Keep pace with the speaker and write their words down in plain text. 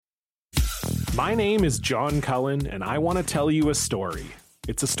My name is John Cullen, and I want to tell you a story.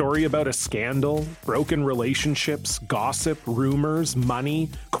 It's a story about a scandal, broken relationships, gossip, rumors, money,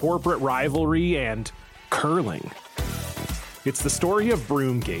 corporate rivalry, and curling. It's the story of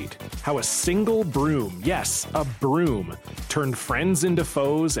Broomgate, how a single broom, yes, a broom, turned friends into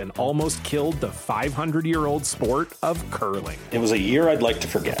foes and almost killed the 500-year-old sport of curling. It was a year I'd like to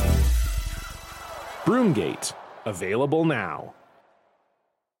forget. Broomgate, available now.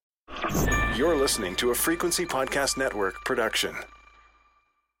 You're listening to a Frequency Podcast Network production.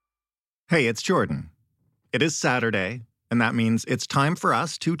 Hey, it's Jordan. It is Saturday, and that means it's time for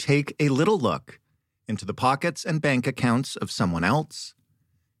us to take a little look into the pockets and bank accounts of someone else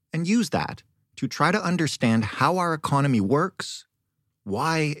and use that to try to understand how our economy works,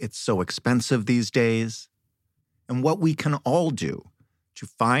 why it's so expensive these days, and what we can all do to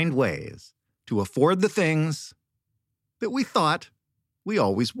find ways to afford the things that we thought we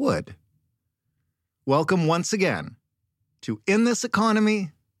always would. Welcome once again to In This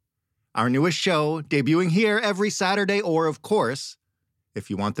Economy, our newest show debuting here every Saturday, or of course, if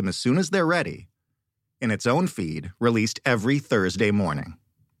you want them as soon as they're ready, in its own feed, released every Thursday morning.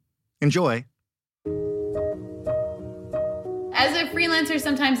 Enjoy. As a freelancer,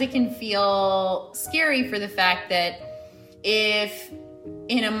 sometimes it can feel scary for the fact that if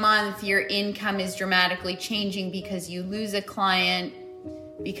in a month your income is dramatically changing because you lose a client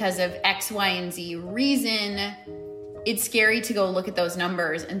because of X, Y, and Z reason, it's scary to go look at those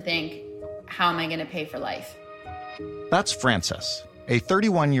numbers and think, how am I going to pay for life? That's Frances, a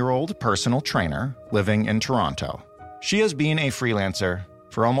 31-year-old personal trainer living in Toronto. She has been a freelancer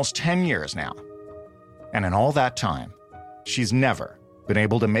for almost 10 years now. And in all that time, she's never been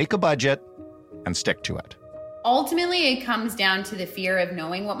able to make a budget and stick to it. Ultimately, it comes down to the fear of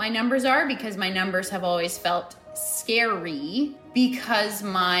knowing what my numbers are, because my numbers have always felt scary because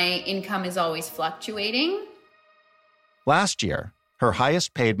my income is always fluctuating. Last year, her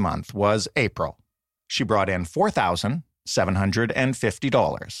highest paid month was April. She brought in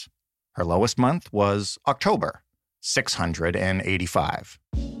 $4,750. Her lowest month was October, $685.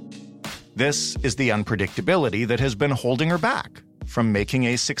 This is the unpredictability that has been holding her back from making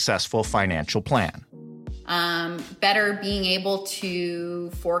a successful financial plan. Better being able to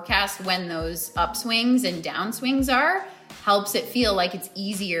forecast when those upswings and downswings are helps it feel like it's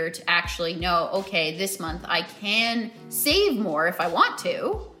easier to actually know, okay, this month I can save more if I want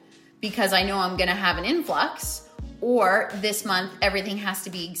to because I know I'm going to have an influx, or this month everything has to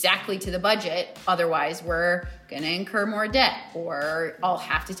be exactly to the budget, otherwise we're going to incur more debt, or I'll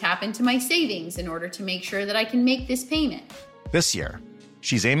have to tap into my savings in order to make sure that I can make this payment. This year,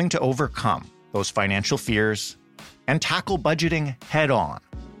 she's aiming to overcome those financial fears and tackle budgeting head on.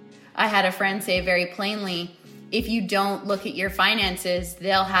 I had a friend say very plainly, if you don't look at your finances,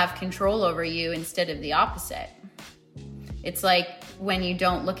 they'll have control over you instead of the opposite. It's like when you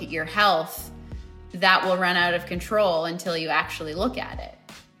don't look at your health, that will run out of control until you actually look at it.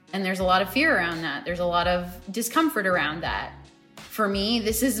 And there's a lot of fear around that. There's a lot of discomfort around that. For me,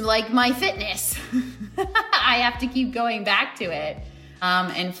 this is like my fitness. I have to keep going back to it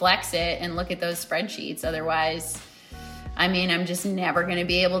and flex it and look at those spreadsheets. Otherwise, I'm just never going to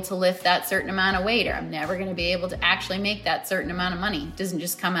be able to lift that certain amount of weight, or I'm never going to be able to actually make that certain amount of money. It doesn't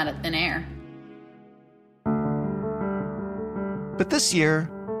just come out of thin air. But this year,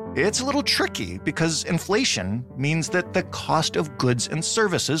 it's a little tricky because inflation means that the cost of goods and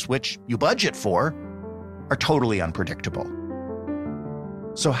services, which you budget for, are totally unpredictable.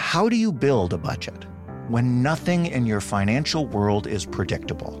 So how do you build a budget when nothing in your financial world is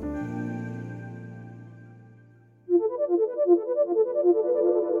predictable?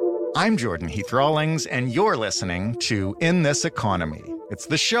 I'm Jordan Heath Rawlings, and you're listening to In This Economy. It's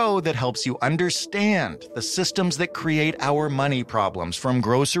the show that helps you understand the systems that create our money problems, from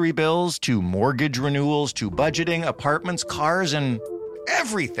grocery bills to mortgage renewals to budgeting, apartments, cars, and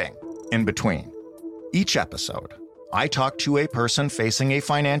everything in between. Each episode, I talk to a person facing a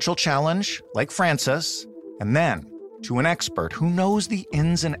financial challenge, like Frances, and then to an expert who knows the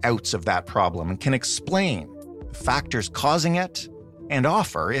ins and outs of that problem and can explain the factors causing it and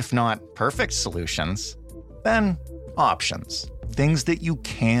offer, if not perfect solutions, then options, things that you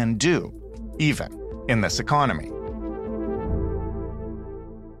can do, even in this economy.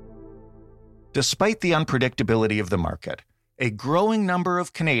 Despite the unpredictability of the market, a growing number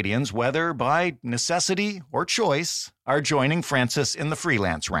of Canadians, whether by necessity or choice, are joining Frances in the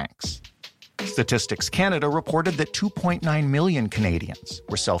freelance ranks. Statistics Canada reported that 2.9 million Canadians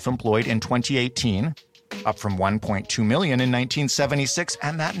were self-employed in 2018, up from 1.2 million in 1976,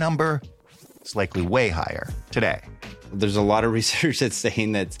 and that number It's likely way higher today. There's a lot of research that's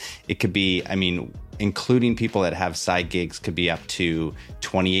saying that it could be, including people that have side gigs, could be up to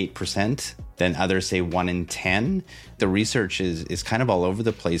 28%. Then others say 1 in 10. The research is kind of all over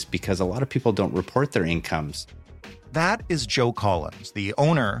the place because a lot of people don't report their incomes. That is Joe Collins, the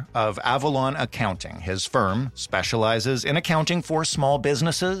owner of Avalon Accounting. His firm specializes in accounting for small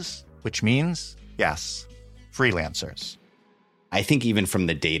businesses, which means, yes, freelancers. I think even from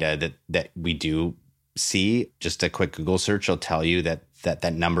the data that we do see, just a quick Google search will tell you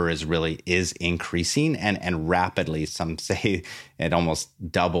that number is increasing and rapidly. Some say it almost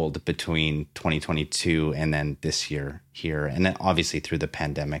doubled between 2022 and then this year here. And then obviously through the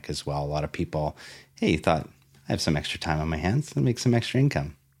pandemic as well. A lot of people, thought, I have some extra time on my hands and make some extra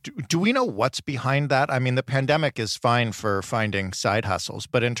income. Do we know what's behind that? I mean, the pandemic is fine for finding side hustles,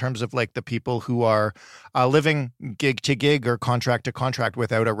 but in terms of like the people who are living gig to gig or contract to contract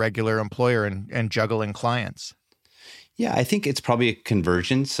without a regular employer and juggling clients. Yeah, I think it's probably a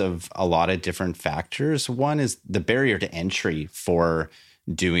convergence of a lot of different factors. One is the barrier to entry for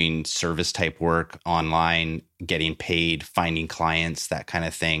doing service type work online, getting paid, finding clients, that kind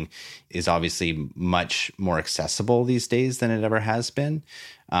of thing is obviously much more accessible these days than it ever has been.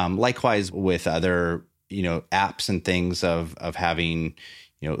 Likewise with other, apps and things of having,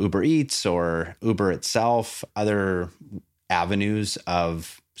 Uber Eats or Uber itself, other avenues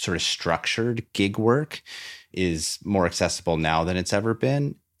of sort of structured gig work is more accessible now than it's ever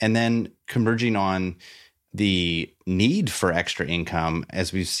been. And then converging on the need for extra income,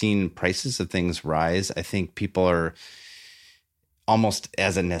 as we've seen prices of things rise, I think people are almost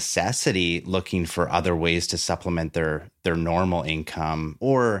as a necessity looking for other ways to supplement their normal income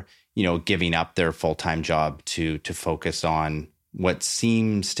or, giving up their full-time job to focus on what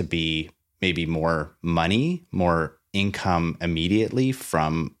seems to be maybe more money, more income immediately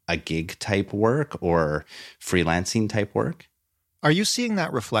from a gig type work or freelancing type work. Are you seeing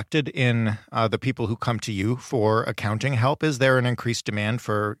that reflected in the people who come to you for accounting help? Is there an increased demand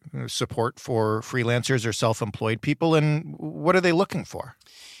for support for freelancers or self-employed people? And what are they looking for?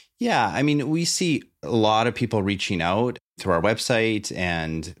 Yeah, we see a lot of people reaching out through our website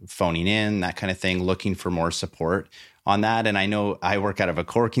and phoning in, that kind of thing, looking for more support on that. And I know I work out of a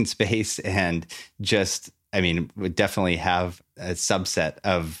co-working space and we definitely have a subset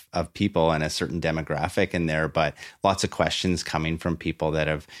of people and a certain demographic in there, but lots of questions coming from people that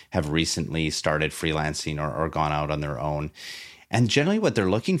have recently started freelancing or gone out on their own. And generally what they're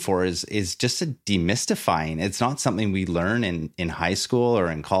looking for is just a demystifying. It's not something we learn in high school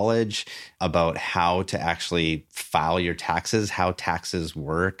or in college about how to actually file your taxes, how taxes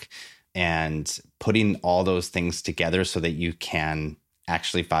work, and putting all those things together so that you can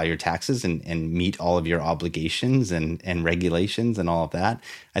actually file your taxes and meet all of your obligations and regulations and all of that.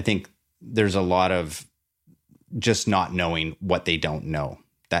 I think there's a lot of just not knowing what they don't know.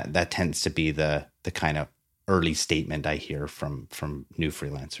 That tends to be the kind of early statement I hear from new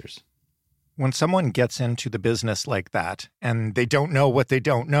freelancers. When someone gets into the business like that and they don't know what they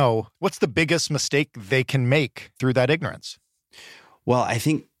don't know, what's the biggest mistake they can make through that ignorance? Well, I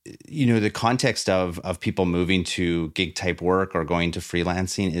think the context of people moving to gig type work or going to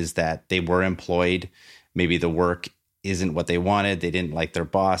freelancing is that they were employed. Maybe the work isn't what they wanted. They didn't like their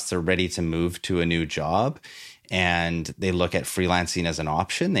boss. They're ready to move to a new job. And they look at freelancing as an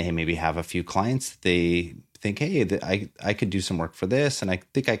option. They maybe have a few clients. They think, hey, I could do some work for this. And I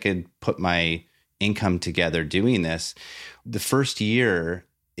think I could put my income together doing this. The first year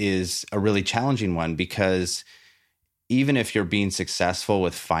is a really challenging one because even if you're being successful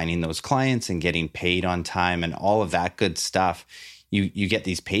with finding those clients and getting paid on time and all of that good stuff, you get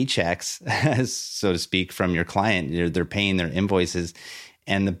these paychecks, so to speak, from your client. They're paying their invoices.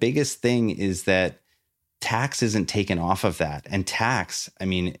 And the biggest thing is that tax isn't taken off of that. And tax,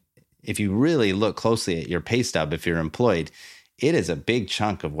 if you really look closely at your pay stub, if you're employed, it is a big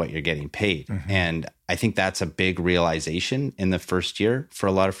chunk of what you're getting paid. Mm-hmm. And I think that's a big realization in the first year for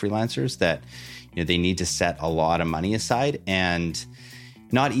a lot of freelancers that they need to set a lot of money aside, and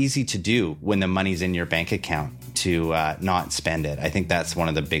not easy to do when the money's in your bank account to not spend it. I think that's one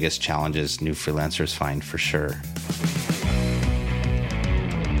of the biggest challenges new freelancers find for sure.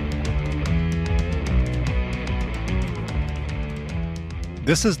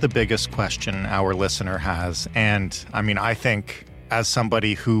 This is the biggest question our listener has. And I think as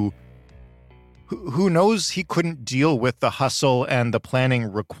somebody who knows he couldn't deal with the hustle and the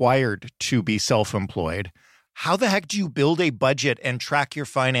planning required to be self-employed, how the heck do you build a budget and track your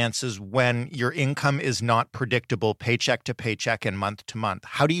finances when your income is not predictable paycheck to paycheck and month to month?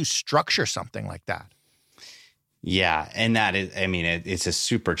 How do you structure something like that? Yeah. And that is, I mean, it's a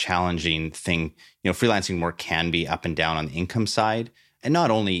super challenging thing. Freelancing work can be up and down on the income side, and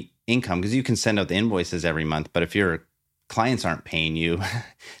not only income, because you can send out the invoices every month, but if your clients aren't paying you,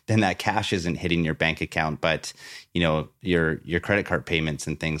 then that cash isn't hitting your bank account. But, your credit card payments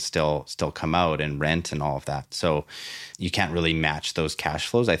and things still come out, and rent and all of that. So you can't really match those cash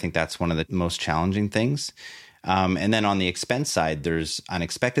flows. I think that's one of the most challenging things. And then on the expense side, there's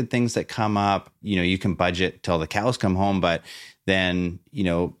unexpected things that come up. You can budget till the cows come home, but then,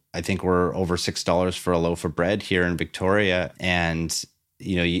 I think we're over $6 for a loaf of bread here in Victoria. And,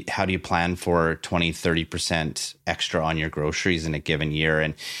 how do you plan for 20, 30% extra on your groceries in a given year?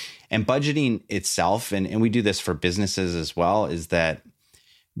 And budgeting itself, and we do this for businesses as well, is that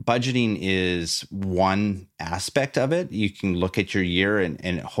budgeting is one aspect of it. You can look at your year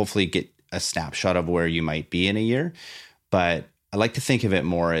and hopefully get a snapshot of where you might be in a year. But I like to think of it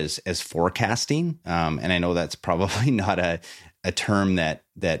more as forecasting. And I know that's probably not a term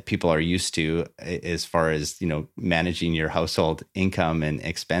that people are used to as far as, managing your household income and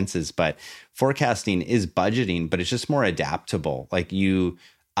expenses. But forecasting is budgeting, but it's just more adaptable. Like, you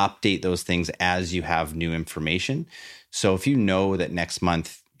update those things as you have new information. So if you know that next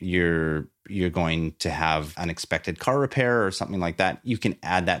month you're going to have unexpected car repair or something like that, you can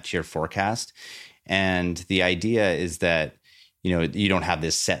add that to your forecast. And the idea is that, you don't have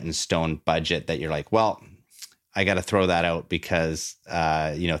this set in stone budget that you're like, well, I got to throw that out because,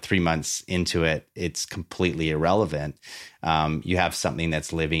 3 months into it, it's completely irrelevant. You have something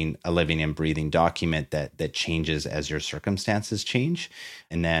that's a living and breathing document that changes as your circumstances change.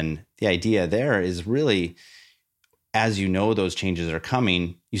 And then the idea there is really, as those changes are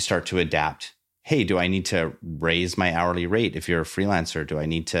coming, you start to adapt. Hey, do I need to raise my hourly rate? If you're a freelancer, do I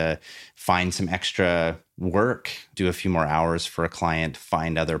need to find some extra work, do a few more hours for a client,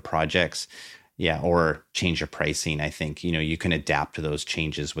 find other projects? Yeah, or change your pricing. I think, you can adapt to those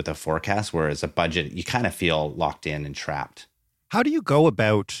changes with a forecast, whereas a budget, you kind of feel locked in and trapped. How do you go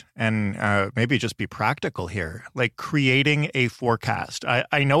about, and maybe just be practical here, like creating a forecast?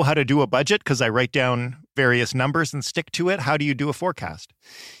 I know how to do a budget because I write down various numbers and stick to it. How do you do a forecast?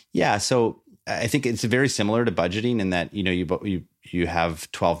 Yeah, so I think it's very similar to budgeting in that, you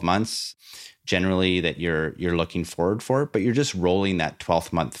have 12 months generally that you're looking forward for, but you're just rolling that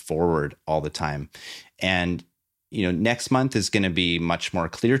 12th month forward all the time. And, next month is going to be much more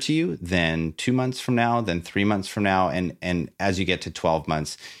clear to you than 2 months from now, than 3 months from now. And as you get to 12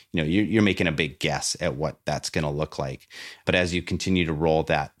 months, you're making a big guess at what that's going to look like. But as you continue to roll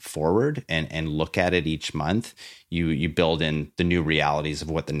that forward and look at it each month, you build in the new realities of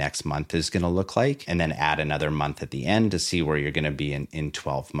what the next month is going to look like, and then add another month at the end to see where you're going to be in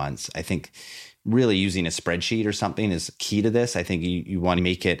 12 months. I think really using a spreadsheet or something is key to this. I think you want to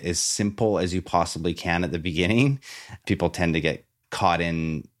make it as simple as you possibly can at the beginning. People tend to get caught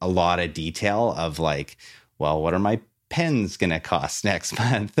in a lot of detail of like, well, what are my pens going to cost next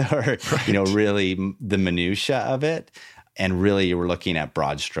month? Or, really the minutia of it. And really you were looking at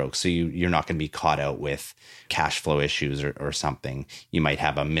broad strokes. So you're not going to be caught out with cash flow issues or something. You might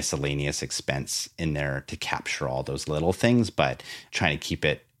have a miscellaneous expense in there to capture all those little things, but trying to keep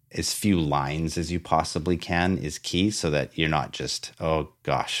it as few lines as you possibly can is key, so that you're not just, oh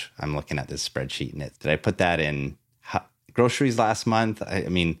gosh, I'm looking at this spreadsheet and did I put that in groceries last month? I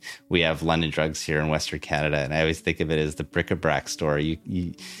mean, we have London Drugs here in Western Canada, and I always think of it as the bric-a-brac store.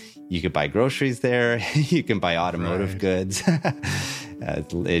 You could buy groceries there. You can buy automotive goods.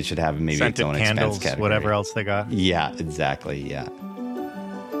 It should have maybe scented its own candles, expense category. Whatever else they got. Yeah, exactly. Yeah.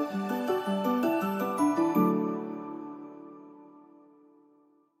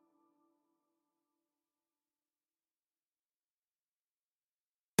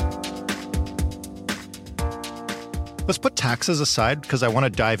 Let's put taxes aside, because I want to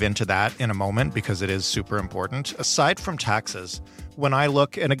dive into that in a moment, because it is super important. Aside from taxes, when I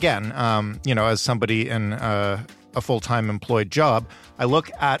look, and again, as somebody in a full-time employed job, I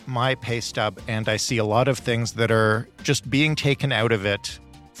look at my pay stub and I see a lot of things that are just being taken out of it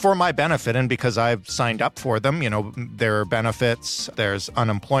for my benefit, and because I've signed up for them. There are benefits, there's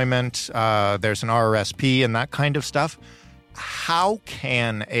unemployment, there's an RRSP and that kind of stuff. How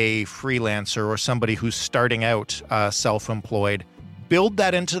can a freelancer or somebody who's starting out self-employed build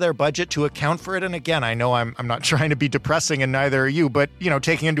that into their budget to account for it? And again, I know I'm not trying to be depressing, and neither are you, but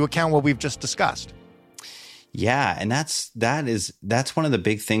taking into account what we've just discussed. Yeah, and that's one of the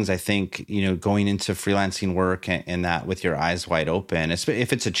big things, I think, going into freelancing work and that with your eyes wide open, if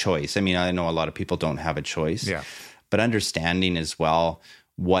it's a choice. I mean, I know a lot of people don't have a choice. Yeah. But understanding as well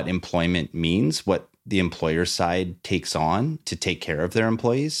what employment means, what the employer side takes on to take care of their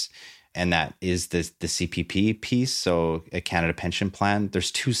employees. And that is the CPP piece. So a Canada Pension Plan. There's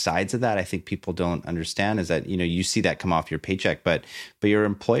two sides of that. I think people don't understand is that, you see that come off your paycheck, but your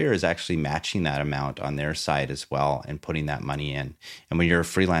employer is actually matching that amount on their side as well and putting that money in. And when you're a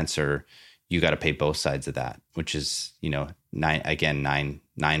freelancer, you got to pay both sides of that, which is,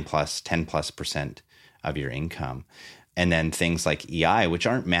 10+% of your income. And then things like EI, which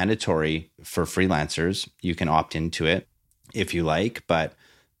aren't mandatory for freelancers. You can opt into it if you like, but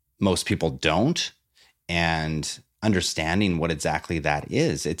most people don't. And understanding what exactly that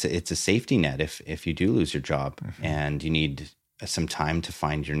is, it's a safety net if you do lose your job and you need some time to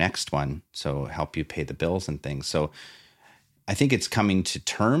find your next one. So help you pay the bills and things. So I think it's coming to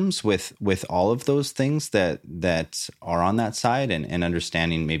terms with all of those things that are on that side and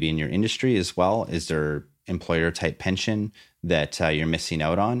understanding maybe in your industry as well. Is there employer type pension that you're missing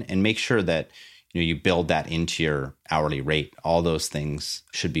out on? And make sure that you build that into your hourly rate. All those things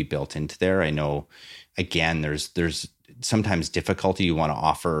should be built into there. I know, again, there's sometimes difficulty. You want to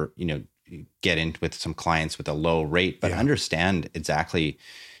offer, get in with some clients with a low rate, but understand exactly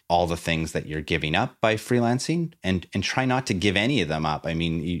all the things that you're giving up by freelancing and try not to give any of them up. I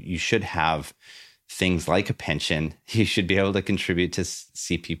mean, you should have things like a pension. You should be able to contribute to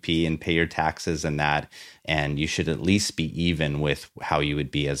CPP and pay your taxes and that. And you should at least be even with how you would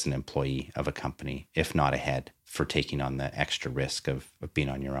be as an employee of a company, if not ahead, for taking on the extra risk of being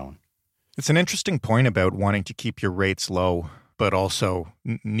on your own. It's an interesting point about wanting to keep your rates low, but also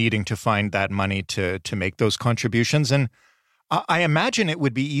needing to find that money to make those contributions. And I imagine it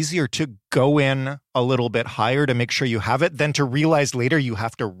would be easier to go in a little bit higher to make sure you have it than to realize later you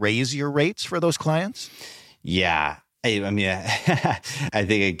have to raise your rates for those clients. Yeah. I mean, I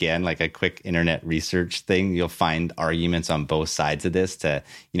think, again, like a quick internet research thing, you'll find arguments on both sides of this to,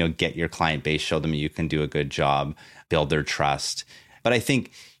 get your client base, show them you can do a good job, build their trust. But I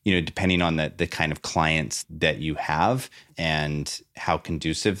think, depending on the kind of clients that you have and how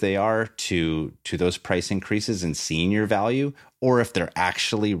conducive they are to those price increases and seeing your value, or if they're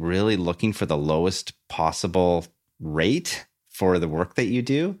actually really looking for the lowest possible rate for the work that you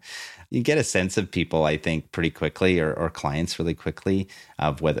do, you get a sense of people, I think, pretty quickly, or clients really quickly,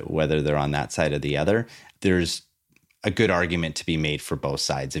 of whether they're on that side or the other. There's a good argument to be made for both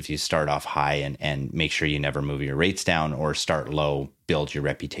sides. If you start off high and make sure you never move your rates down, or start low, build your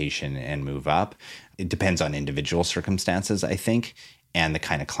reputation and move up. It depends on individual circumstances, I think, and the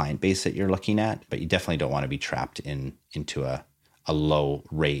kind of client base that you're looking at. But you definitely don't want to be trapped into a low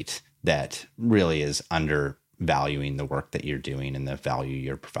rate that really is undervaluing the work that you're doing and the value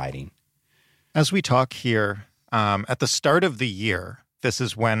you're providing. As we talk here, at the start of the year, this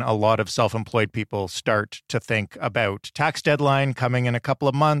is when a lot of self-employed people start to think about tax deadline coming in a couple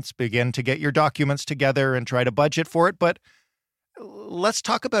of months, begin to get your documents together and try to budget for it. But let's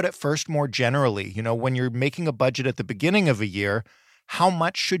talk about it first more generally. When you're making a budget at the beginning of a year, how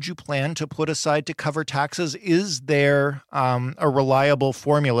much should you plan to put aside to cover taxes? Is there a reliable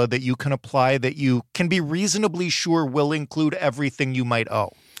formula that you can apply that you can be reasonably sure will include everything you might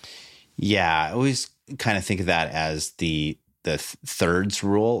owe? Yeah, I always kind of think of that as the thirds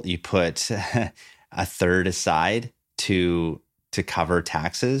rule. You put a third aside to cover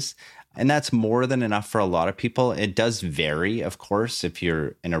taxes. And that's more than enough for a lot of people. It does vary, of course. If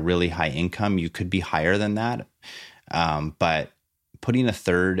you're in a really high income, you could be higher than that. But putting a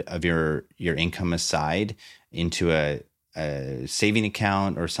third of your income aside into a saving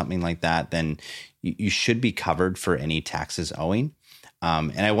account or something like that, then you should be covered for any taxes owing.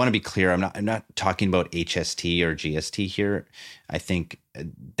 And I want to be clear, I'm not talking about HST or GST here. I think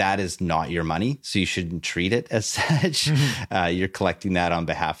that is not your money, so you shouldn't treat it as such. You're collecting that on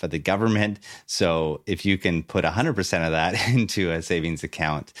behalf of the government. So if you can put 100% of that into a savings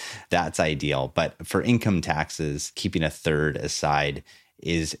account, that's ideal. But for income taxes, keeping a third aside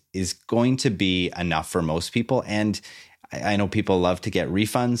is going to be enough for most people. And I know people love to get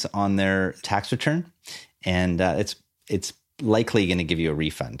refunds on their tax return, and it's likely going to give you a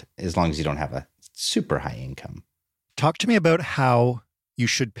refund as long as you don't have a super high income. Talk to me about how you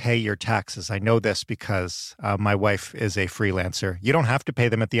should pay your taxes. I know this because my wife is a freelancer. You don't have to pay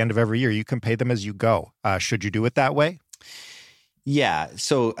them at the end of every year. You can pay them as you go. Should you do it that way? Yeah.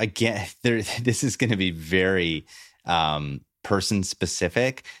 So again, this is going to be very person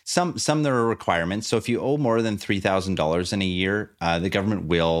specific. Some there are requirements. So if you owe more than $3,000 in a year, the government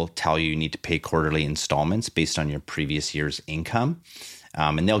will tell you need to pay quarterly installments based on your previous year's income.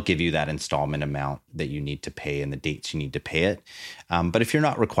 And they'll give you that installment amount that you need to pay and the dates you need to pay it. But if you're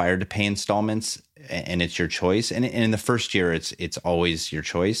not required to pay installments and it's your choice, and in the first year it's always your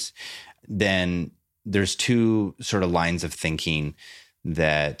choice, then there's two sort of lines of thinking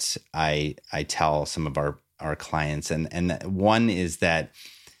that I tell some of our clients. And one is that,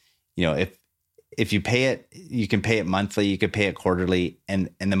 if you pay it, you can pay it monthly, you could pay it quarterly, and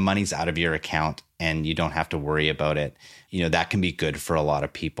the money's out of your account and you don't have to worry about it. That can be good for a lot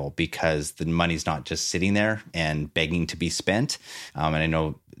of people because the money's not just sitting there and begging to be spent. And I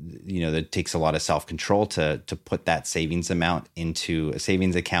know, that takes a lot of self-control to put that savings amount into a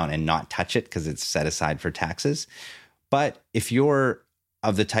savings account and not touch it because it's set aside for taxes. But if you're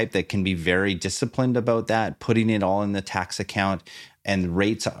of the type that can be very disciplined about that, putting it all in the tax account, and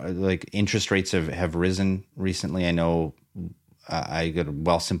rates, like interest rates have risen recently. I know I got a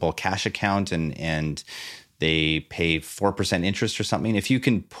Wealthsimple cash account and they pay 4% interest or something. If you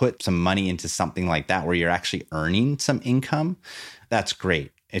can put some money into something like that where you're actually earning some income, that's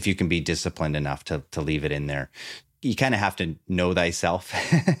great. If you can be disciplined enough to leave it in there. You kind of have to know thyself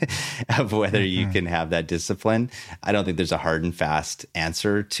of whether you can have that discipline. I don't think there's a hard and fast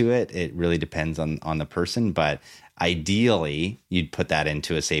answer to it. It really depends on the person, but ideally you'd put that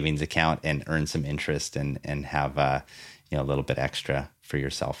into a savings account and earn some interest and have a little bit extra for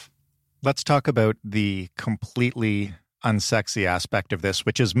yourself. Let's talk about the completely unsexy aspect of this,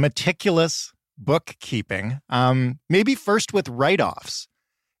 which is meticulous bookkeeping. Maybe first with write-offs.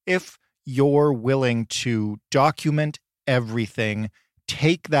 If you're willing to document everything,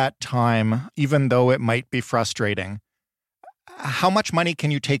 take that time, even though it might be frustrating, how much money can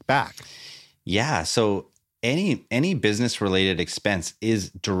you take back? Yeah. So any business related expense is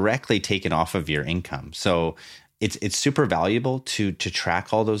directly taken off of your income. So it's super valuable to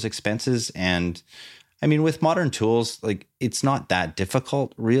track all those expenses. And I mean, with modern tools, like it's not that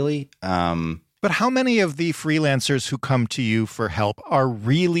difficult really. But how many of the freelancers who come to you for help are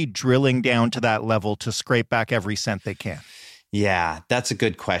really drilling down to that level to scrape back every cent they can? Yeah, that's a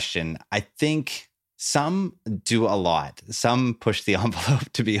good question. I think some do a lot. Some push the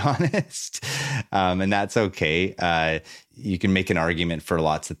envelope, to be honest. And that's okay. You can make an argument for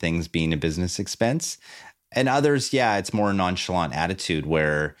lots of things being a business expense. And others, yeah, it's more nonchalant attitude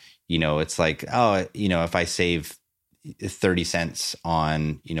where, it's like, if I save 30 cents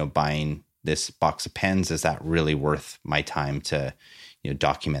on, buying this box of pens, is that really worth my time to,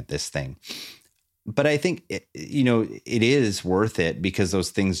 document this thing? But I think, it is worth it because those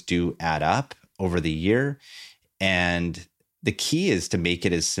things do add up over the year. And the key is to make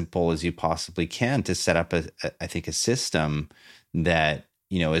it as simple as you possibly can to set up a system that,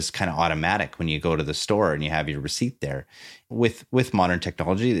 is kind of automatic when you go to the store and you have your receipt there. With modern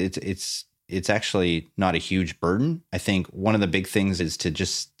technology, it's actually not a huge burden. I think one of the big things is to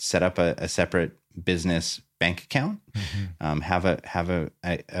just set up a separate business bank account. Have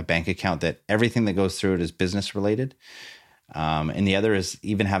a bank account that everything that goes through it is business related. And the other is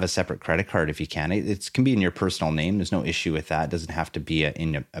even have a separate credit card if you can. It can be in your personal name. There's no issue with that. It doesn't have to be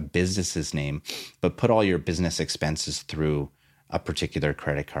in a business's name, but put all your business expenses through a particular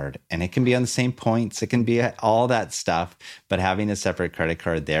credit card. And it can be on the same points. It can be all that stuff, but having a separate credit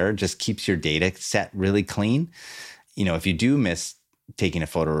card there just keeps your data set really clean. If you do miss taking a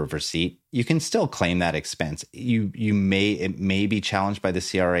photo of receipt, you can still claim that expense. It may be challenged by the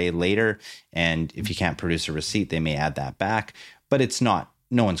CRA later. And if you can't produce a receipt, they may add that back, but it's not,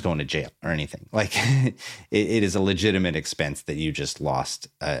 no one's going to jail or anything. Like it is a legitimate expense that you just lost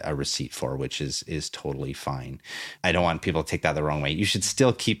a receipt for, which is totally fine. I don't want people to take that the wrong way. You should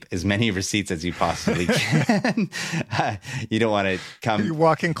still keep as many receipts as you possibly can. You don't want to come. You're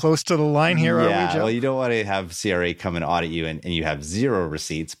walking close to the line here, yeah, are we, Joe? Well, you don't want to have CRA come and audit you and you have 0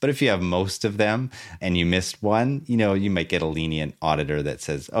 receipts. But if you have most of them and you missed one, you might get a lenient auditor that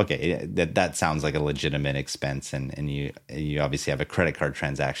says, okay, that sounds like a legitimate expense. And you obviously have a credit card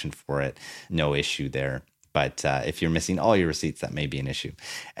transaction for it, no issue there. But if you're missing all your receipts, that may be an issue.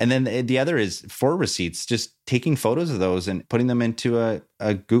 And then the other is for receipts, just taking photos of those and putting them into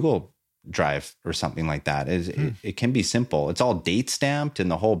a Google Drive or something like that. It can be simple. It's all date stamped and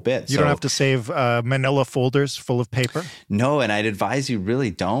the whole bit. You don't have to save manila folders full of paper? No, and I'd advise you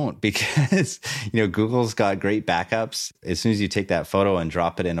really don't because, Google's got great backups. As soon as you take that photo and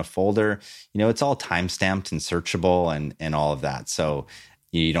drop it in a folder, it's all time stamped and searchable and all of that. So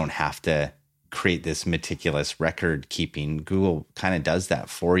you don't have to create this meticulous record keeping. Google kind of does that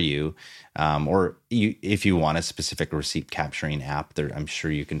for you. If you want a specific receipt capturing app, I'm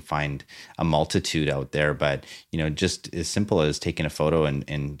sure you can find a multitude out there. But, just as simple as taking a photo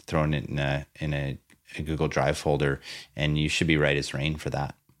and throwing it in a Google Drive folder, and you should be right as rain for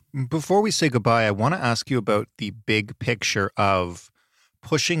that. Before we say goodbye, I want to ask you about the big picture of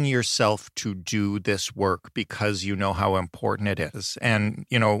pushing yourself to do this work because you know how important it is. And,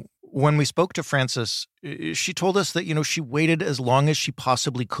 when we spoke to Frances, she told us that, she waited as long as she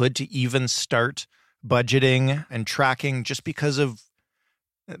possibly could to even start budgeting and tracking, just because of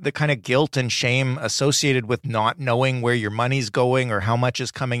the kind of guilt and shame associated with not knowing where your money's going or how much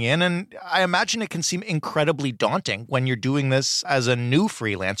is coming in. And I imagine it can seem incredibly daunting when you're doing this as a new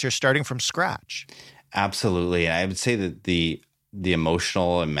freelancer starting from scratch. Absolutely. I would say that the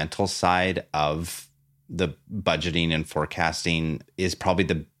emotional and mental side of the budgeting and forecasting is probably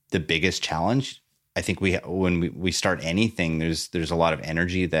the biggest challenge. I think when we start anything, there's a lot of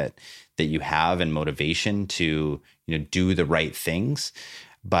energy that you have and motivation to do the right things.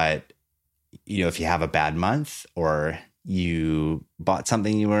 But if you have a bad month, or you bought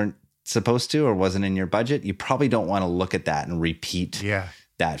something you weren't supposed to or wasn't in your budget, you probably don't want to look at that and repeat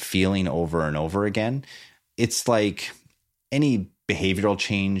that feeling over and over again. It's like any behavioral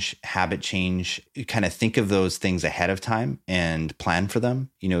change, habit change, you kind of think of those things ahead of time and plan for them.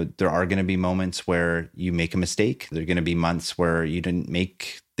 There are going to be moments where you make a mistake. There are going to be months where you didn't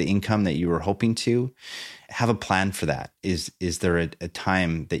make the income that you were hoping to. Have a plan for that. Is there a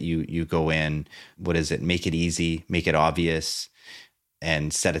time that you go in? What is it? Make it easy, make it obvious,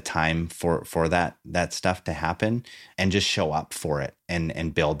 and set a time for that stuff to happen, and just show up for it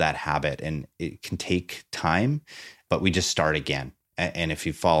and build that habit. And it can take time, but we just start again. And if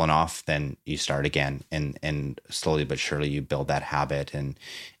you've fallen off, then you start again, and slowly but surely you build that habit and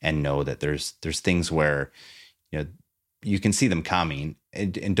know that there's things where you can see them coming,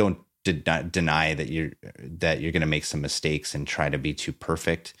 and don't deny that you're going to make some mistakes and try to be too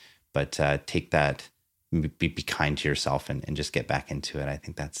perfect, but take that, be kind to yourself, and just get back into it. I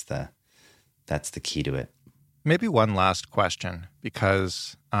think that's the key to it. Maybe one last question,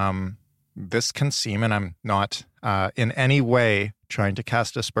 because this can seem, and I'm not in any way trying to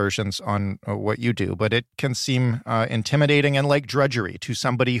cast aspersions on what you do, but it can seem intimidating and like drudgery to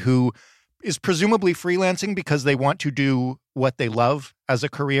somebody who is presumably freelancing because they want to do what they love as a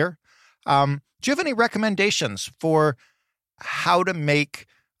career. Do you have any recommendations for how to make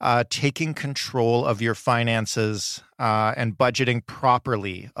taking control of your finances and budgeting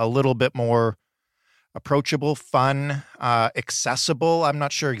properly a little bit more approachable, fun, accessible? I'm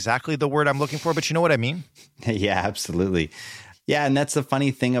not sure exactly the word I'm looking for, but you know what I mean? Yeah, absolutely. Yeah, and that's the funny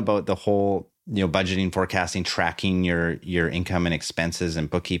thing about the whole budgeting, forecasting, tracking your income and expenses and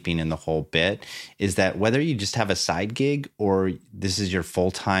bookkeeping and the whole bit, is that whether you just have a side gig or this is your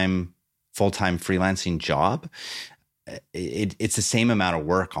full-time freelancing job, it's the same amount of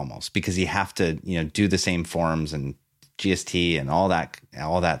work almost, because you have to do the same forms and GST and all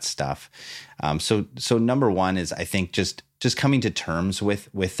that stuff. So number one is, I think, just coming to terms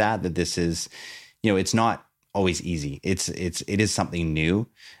with that this is, it's not always easy. It is something new,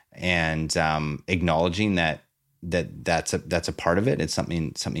 and acknowledging that's a part of it. It's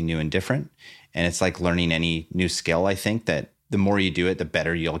something new and different. And it's like learning any new skill. I think that the more you do it, the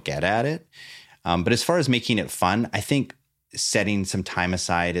better you'll get at it. But as far as making it fun, I think setting some time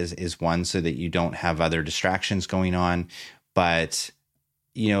aside is one, so that you don't have other distractions going on. But,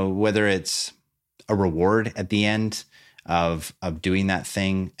 whether it's a reward at the end of doing that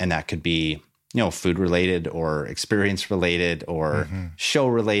thing, and that could be, food related or experience related or show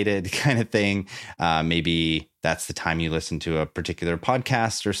related kind of thing. Maybe that's the time you listen to a particular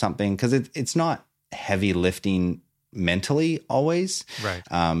podcast or something, because it's not heavy lifting mentally always. Right.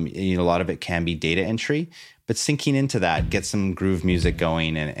 A lot of it can be data entry, but sinking into that, get some groove music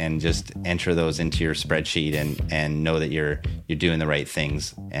going and just enter those into your spreadsheet and know that you're doing the right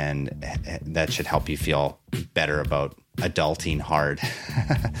things. And that should help you feel better about adulting hard.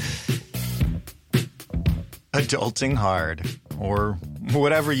 Adulting hard, or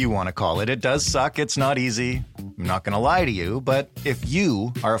whatever you want to call it. It does suck. It's not easy. I'm not going to lie to you, but if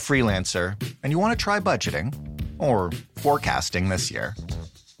you are a freelancer and you want to try budgeting or forecasting this year,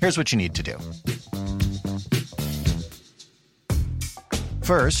 here's what you need to do.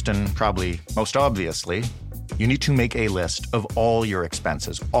 First, and probably most obviously, you need to make a list of all your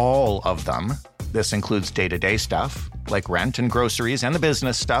expenses, all of them. This includes day-to-day stuff, like rent and groceries, and the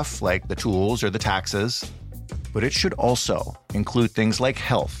business stuff, like the tools or the taxes. But it should also include things like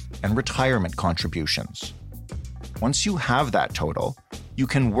health and retirement contributions. Once you have that total, you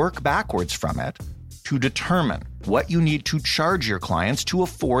can work backwards from it to determine what you need to charge your clients to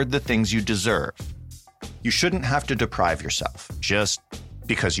afford the things you deserve. You shouldn't have to deprive yourself just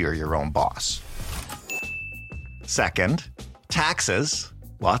because you're your own boss. Second, taxes.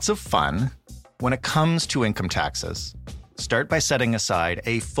 Lots of fun. When it comes to income taxes, start by setting aside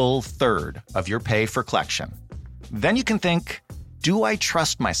a full third of your pay for collection. Then you can think, do I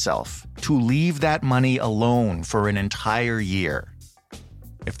trust myself to leave that money alone for an entire year?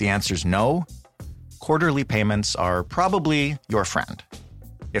 If the answer's no, quarterly payments are probably your friend.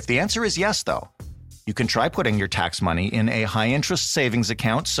 If the answer is yes, though, you can try putting your tax money in a high-interest savings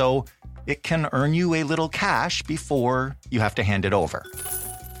account so it can earn you a little cash before you have to hand it over.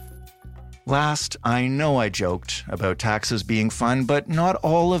 Last, I know I joked about taxes being fun, but not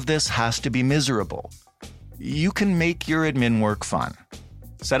all of this has to be miserable. You can make your admin work fun.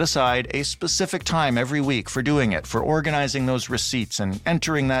 Set aside a specific time every week for doing it, for organizing those receipts and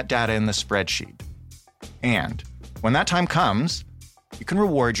entering that data in the spreadsheet. And when that time comes, you can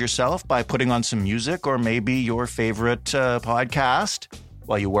reward yourself by putting on some music or maybe your favorite podcast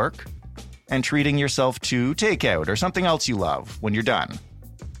while you work, and treating yourself to takeout or something else you love when you're done.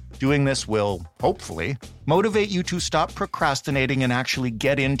 Doing this will, hopefully, motivate you to stop procrastinating and actually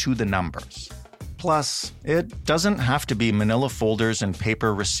get into the numbers. Plus, it doesn't have to be manila folders and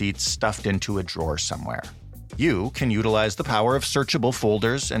paper receipts stuffed into a drawer somewhere. You can utilize the power of searchable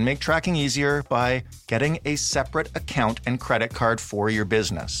folders and make tracking easier by getting a separate account and credit card for your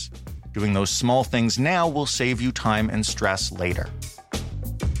business. Doing those small things now will save you time and stress later.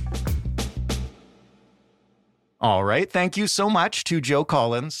 All right, thank you so much to Joe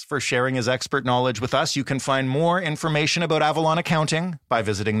Collins for sharing his expert knowledge with us. You can find more information about Avalon Accounting by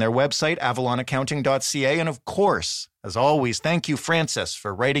visiting their website, avalonaccounting.ca. And of course, as always, thank you, Francis,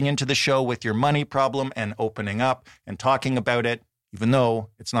 for writing into the show with your money problem and opening up and talking about it, even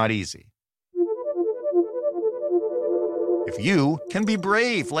though it's not easy. If you can be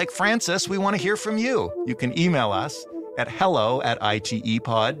brave like Francis, we want to hear from you. You can email us at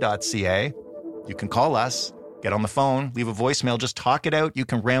hello@itepod.ca. You can call us. Get on the phone, leave a voicemail, just talk it out. You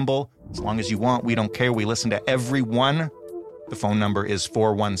can ramble as long as you want. We don't care. We listen to everyone. The phone number is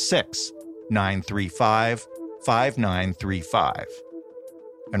 416-935-5935.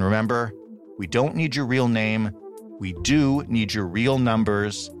 And remember, we don't need your real name. We do need your real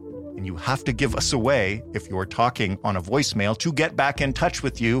numbers. And you have to give us away if you're talking on a voicemail to get back in touch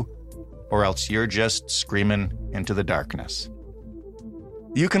with you, or else you're just screaming into the darkness.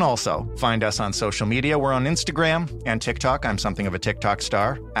 You can also find us on social media. We're on Instagram and TikTok. I'm something of a TikTok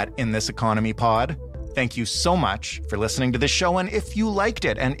star at In This Economy Pod. Thank you so much for listening to this show. And if you liked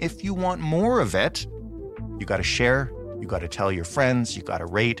it and if you want more of it, you got to share, you got to tell your friends, you got to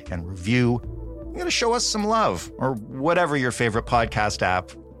rate and review. You got to show us some love or whatever your favorite podcast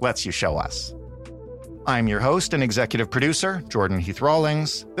app lets you show us. I'm your host and executive producer, Jordan Heath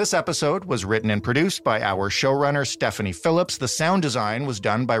Rawlings. This episode was written and produced by our showrunner, Stephanie Phillips. The sound design was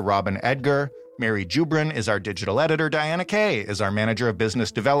done by Robin Edgar. Mary Jubrin is our digital editor. Diana Kay is our manager of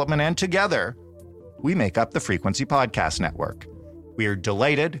business development. And together, we make up the Frequency Podcast Network. We are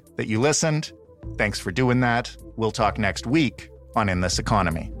delighted that you listened. Thanks for doing that. We'll talk next week on In This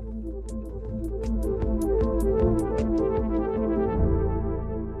Economy.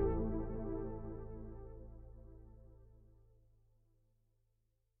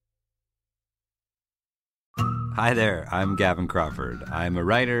 Hi there, I'm Gavin Crawford. I'm a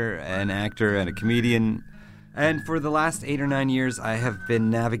writer, an actor, and a comedian. And for the last 8 or 9 years, I have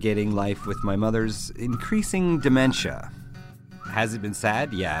been navigating life with my mother's increasing dementia. Has it been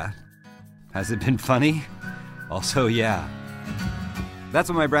sad? Yeah. Has it been funny? Also, yeah. That's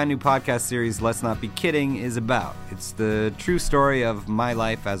what my brand new podcast series, Let's Not Be Kidding, is about. It's the true story of my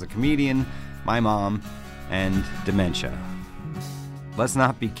life as a comedian, my mom, and dementia. Let's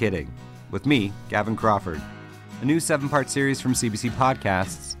Not Be Kidding. With me, Gavin Crawford. A new 7-part series from CBC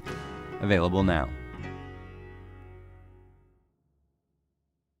Podcasts, available now.